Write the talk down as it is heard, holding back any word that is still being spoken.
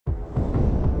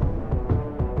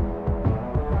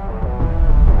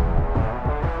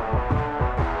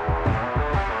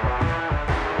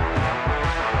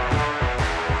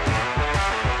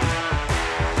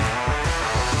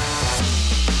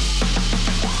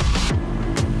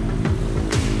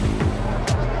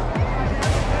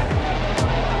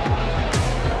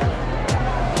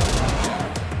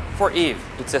For Eve,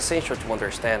 it's essential to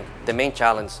understand the main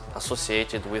challenge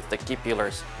associated with the key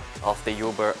pillars of the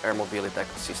Uber air mobility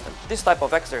ecosystem. This type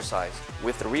of exercise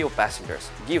with real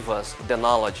passengers give us the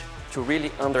knowledge to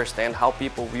really understand how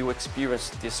people will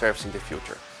experience this service in the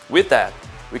future. With that,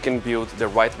 we can build the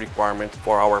right requirement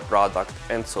for our product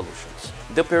and solutions.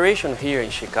 The operation here in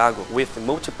Chicago with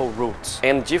multiple routes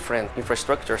and different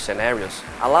infrastructure scenarios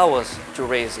allow us to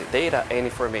raise data and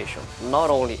information not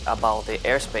only about the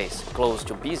airspace close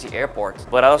to busy airports,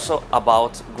 but also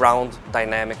about ground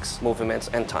dynamics, movements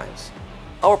and times.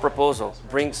 Our proposal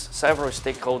brings several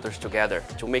stakeholders together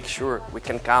to make sure we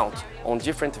can count on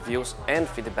different views and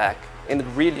feedback and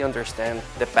really understand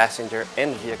the passenger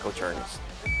and vehicle journeys.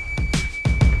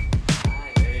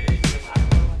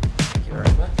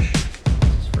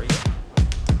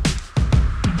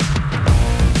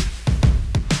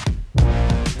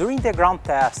 During the ground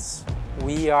tests,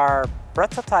 we are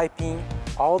prototyping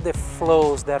all the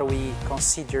flows that we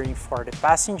considering for the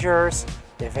passengers,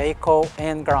 the vehicle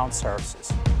and ground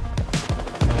services.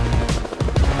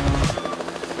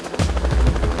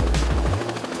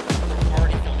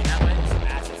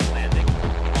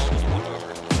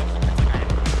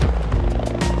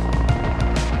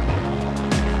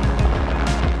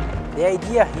 The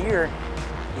idea here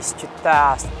is to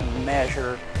test and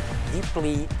measure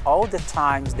deeply all the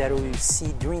times that we will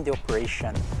see during the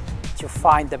operation to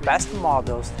find the best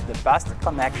models, the best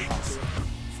connections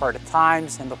for the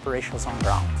times and operations on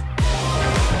ground.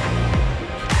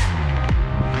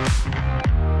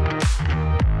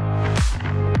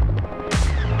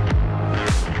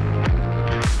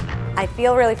 I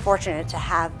feel really fortunate to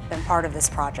have been part of this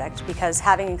project because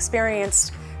having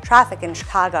experienced traffic in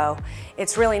Chicago,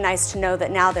 it's really nice to know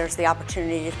that now there's the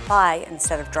opportunity to fly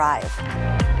instead of drive.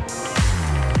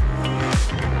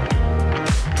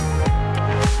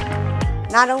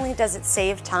 Not only does it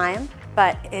save time,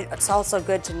 but it's also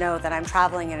good to know that I'm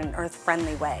traveling in an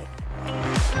Earth-friendly way.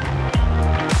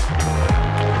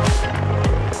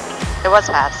 It was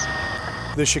fast.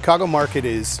 The Chicago market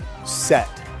is set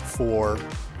for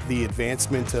the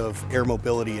advancement of air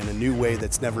mobility in a new way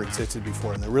that's never existed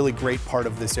before. And the really great part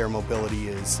of this air mobility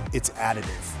is it's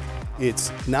additive.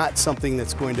 It's not something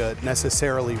that's going to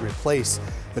necessarily replace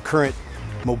the current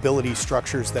mobility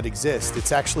structures that exist.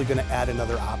 It's actually going to add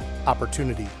another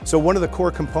opportunity. So one of the core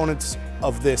components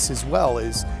of this as well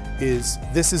is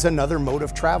this is another mode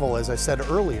of travel, as I said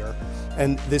earlier,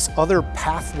 and this other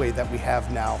pathway that we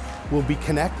have now will be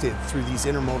connected through these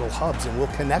intermodal hubs, and we'll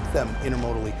connect them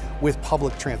intermodally with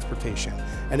public transportation.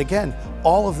 And again,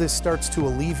 all of this starts to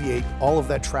alleviate all of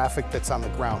that traffic that's on the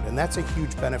ground, and that's a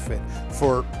huge benefit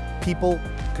for people,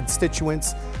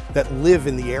 constituents that live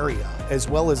in the area, as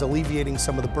well as alleviating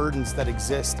some of the burdens that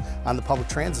exist on the public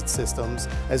transit systems,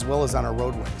 as well as on our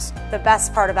roadways. The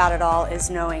best part about it all is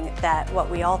knowing that what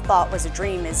we all thought was a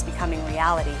dream is becoming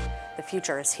reality. The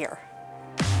future is here.